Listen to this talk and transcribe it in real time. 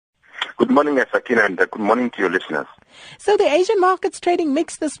Good morning, Sakina, and good morning to your listeners. So the Asian markets trading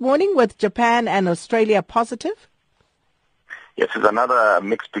mixed this morning with Japan and Australia positive? Yes, it's another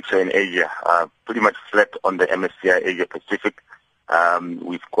mixed picture in Asia, pretty much flat on the MSCI Asia Pacific.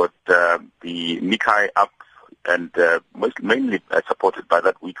 We've got the Nikkei up and mainly supported by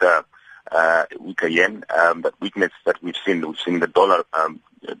that weaker yen, that weakness that we've seen the dollar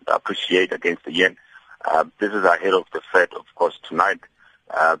appreciate against the yen. This is ahead of the Fed, of course, tonight.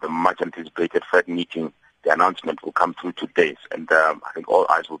 The much anticipated Fed meeting, the announcement will come through today, and I think all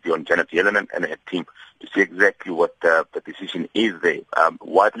eyes will be on Janet Yellen and her team to see exactly what the decision is there.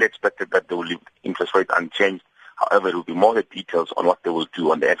 Widely expected that they will leave interest rates unchanged. However, it will be more the details on what they will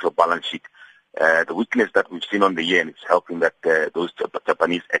do on the actual balance sheet. The weakness that we've seen on the yen is helping that those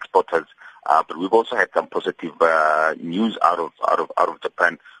Japanese exporters. But we've also had some positive news out of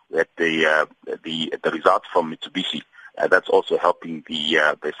Japan. We had the results from Mitsubishi. That's also helping the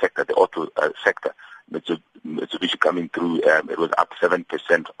sector, the auto sector. Mitsubishi coming through, it was up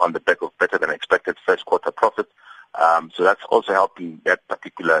 7% on the back of better than expected first quarter profits. So that's also helping that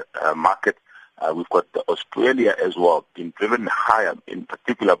particular market. We've got Australia as well, being driven higher, in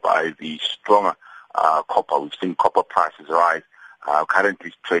particular by the stronger copper. We've seen copper prices rise,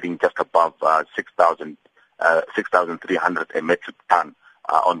 currently trading just above 6,300 a metric ton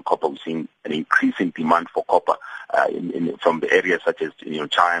on copper. We're seeing an increase in demand for copper from the areas such as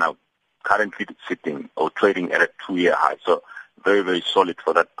China, currently sitting or trading at a 2-year high. So very, very solid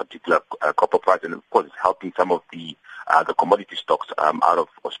for that particular copper price, and of course it's helping some of the commodity stocks out of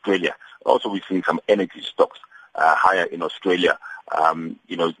Australia. Also, we've seen some energy stocks higher in Australia.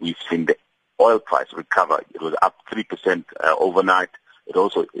 We've seen the oil price recover. It was up 3% overnight.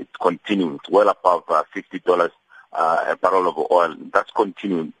 It's continuing. It's well above $50 a barrel of oil. That's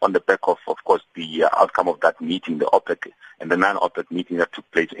continuing on the back of course, the outcome of that meeting, the OPEC and the non-OPEC meeting that took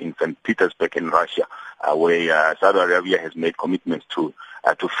place in St. Petersburg in Russia, where Saudi Arabia has made commitments to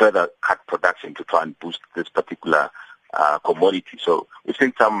further cut production to try and boost this particular commodity. So we've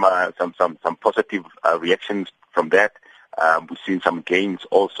seen some positive reactions from that. We've seen some gains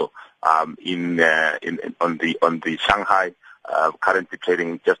also on the Shanghai, currently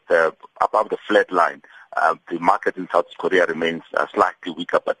trading just above the flat line. The market in South Korea remains slightly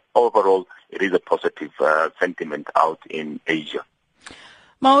weaker, but overall it is a positive sentiment out in Asia.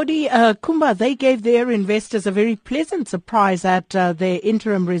 Maudi, Kumba, they gave their investors a very pleasant surprise at their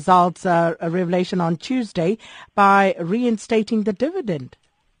interim results revelation on Tuesday by reinstating the dividend.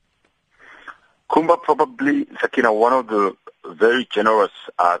 Kumba probably, Sakina, one of the very generous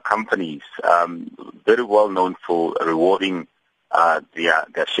companies, very well known for rewarding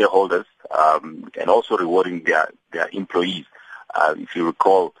their shareholders and also rewarding their employees. If you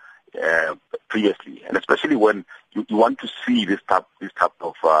recall previously, and especially when you want to see this type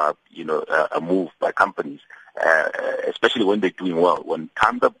of a move by companies, especially when they're doing well. When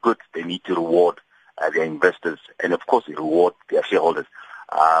times are good, they need to reward their investors, and of course, they reward their shareholders.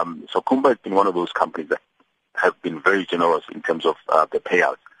 So Kumba has been one of those companies that have been very generous in terms of the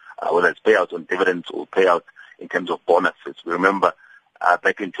payouts, whether it's payouts on dividends or payouts in terms of bonuses. We remember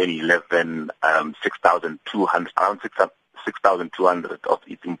back in 2011, around 6,200 of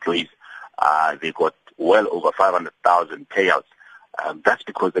its employees, they got well over 500,000 payouts. That's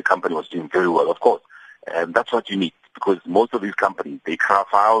because the company was doing very well, of course. And that's what you need, because most of these companies, they cry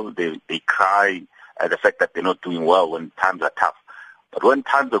foul, they cry at the fact that they're not doing well when times are tough. But when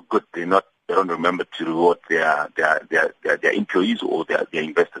times are good, they don't remember to reward their employees or their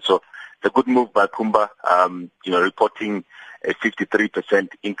investors. So it's a good move by Kumba, reporting a 53%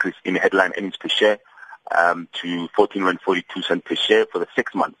 increase in headline earnings per share to 14.42 per share for the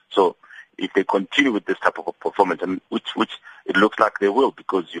 6 months. So if they continue with this type of performance, and which it looks like they will,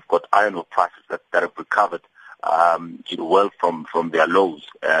 because you've got iron ore prices that have recovered well from their lows.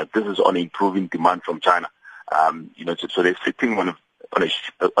 This is on improving demand from China. So they're sitting on a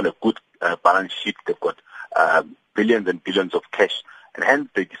good balance sheet. They've got billions and billions of cash, and hence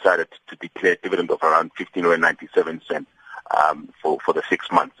they decided to declare a dividend of around 15.97 for the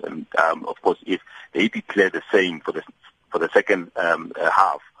 6 months. And of course, if they declare the same for the second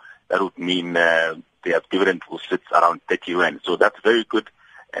half, that would mean their dividend will sit around 30 rand. So that's very good.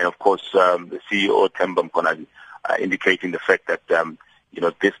 And of course, the CEO Themba Mkhwanazi indicating the fact that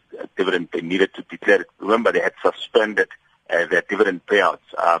this dividend they needed to declare it. Remember, they had suspended their dividend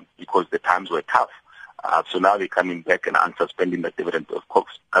payouts because the times were tough. So now they're coming back and unsuspending the dividend, of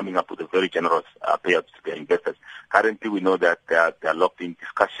course, coming up with a very generous payouts to their investors. Currently, we know that they're locked in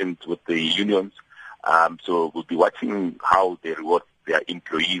discussions with the unions. So we'll be watching how they reward their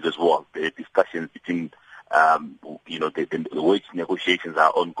employees as well. The discussions between the wage negotiations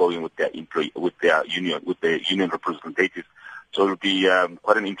are ongoing with the union representatives. So it'll be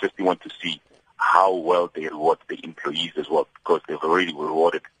quite an interesting one to see how well they reward the employees as well, because they've already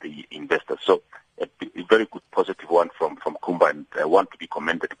rewarded the investors. So a very good positive one from Kumba, and one to be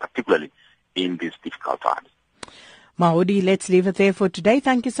commended, particularly in these difficult times. Maudi, let's leave it there for today.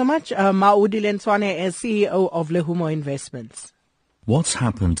 Thank you so much. Maudi Lentsoane is CEO of Lehumo Investments. What's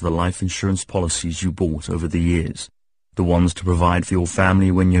happened to the life insurance policies you bought over the years? The ones to provide for your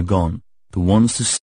family when you're gone? The ones to